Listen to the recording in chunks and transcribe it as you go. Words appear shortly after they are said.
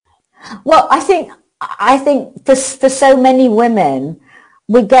Well, I think for so many women,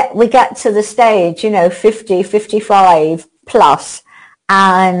 we get to the stage, 50, 55 plus,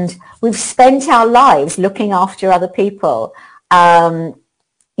 and we've spent our lives looking after other people. We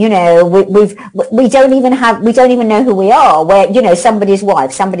don't even know who we are. We're, somebody's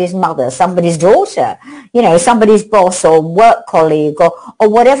wife, somebody's mother, somebody's daughter, somebody's boss or work colleague or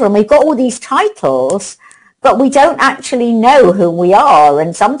whatever. And we've got all these titles, but we don't actually know who we are.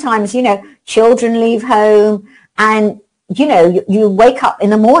 And sometimes, children leave home and, you wake up in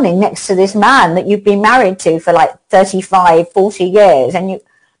the morning next to this man that you've been married to for like 35, 40 years. And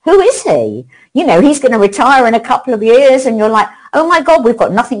who is he? He's going to retire in a couple of years, and you're like, oh my God, we've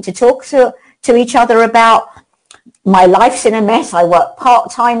got nothing to talk to each other about. My life's in a mess. I work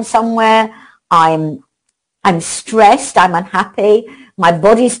part-time somewhere. I'm stressed. I'm unhappy. My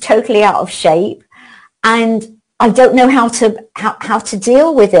body's totally out of shape, and I don't know how to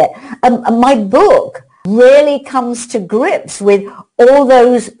deal with it. My book really comes to grips with all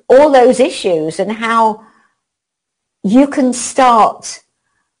those issues, and how you can start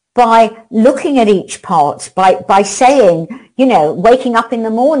by looking at each part, by saying, waking up in the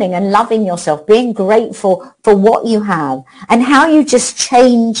morning and loving yourself, being grateful for what you have, and how you just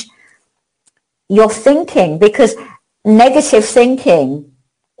change your thinking. Because negative thinking,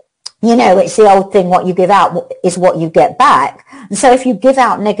 it's the old thing, what you give out is what you get back. And so if you give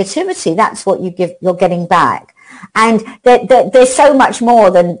out negativity, that's what you're getting back. And there's so much more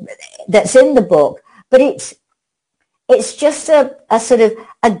that's in the book, but it's just a sort of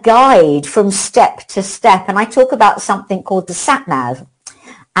a guide from step to step. And I talk about something called the sat nav.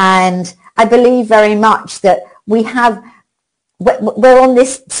 And I believe very much that we're on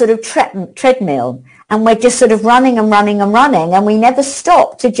this sort of treadmill, and we're just sort of running and running and running, and we never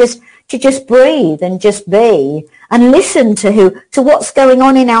stop to just breathe and just be and listen to what's going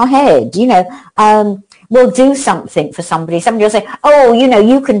on in our head. We'll do something for somebody. Somebody will say, oh,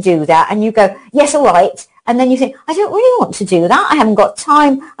 you can do that. And you go, yes, all right. And then you think, I don't really want to do that. I haven't got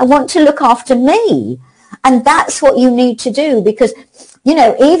time. I want to look after me. And that's what you need to do, because,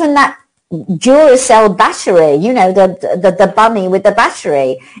 even that Duracell battery, the bunny with the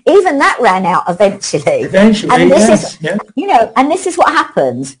battery, even that ran out eventually. And this is, and this is what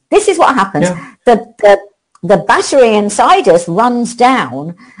happens. Yeah. The battery inside us runs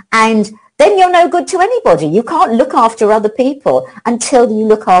down, and then you're no good to anybody. You can't look after other people until you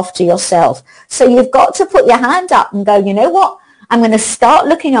look after yourself. So you've got to put your hand up and go, you know what? I'm going to start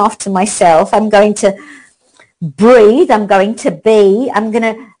looking after myself. I'm going to breathe. I'm going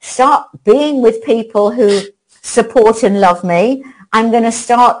to start being with people who support and love me. I'm going to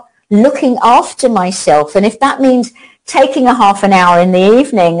start looking after myself. And if that means taking a half an hour in the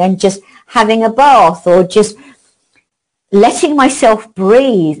evening and just having a bath, or just letting myself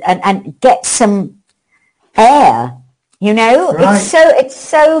breathe and get some air, Right. It's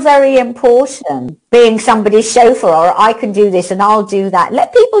so very important, being somebody's chauffeur, or I can do this and I'll do that.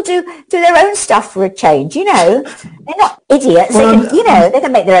 Let people do their own stuff for a change. They're not idiots. Well, they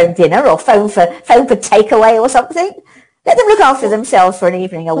can make their own dinner or phone for takeaway or something. Let them look after themselves for an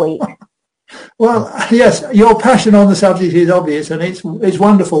evening a week. Well, yes, your passion on the subject is obvious, and it's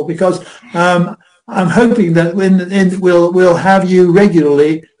wonderful, because I'm hoping that we'll have you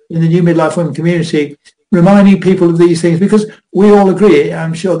regularly in the New Midlife Women community, reminding people of these things, because we all agree,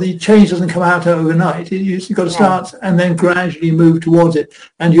 I'm sure, the change doesn't come out overnight. You've got to start and then gradually move towards it.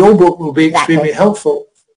 And your book will be extremely helpful.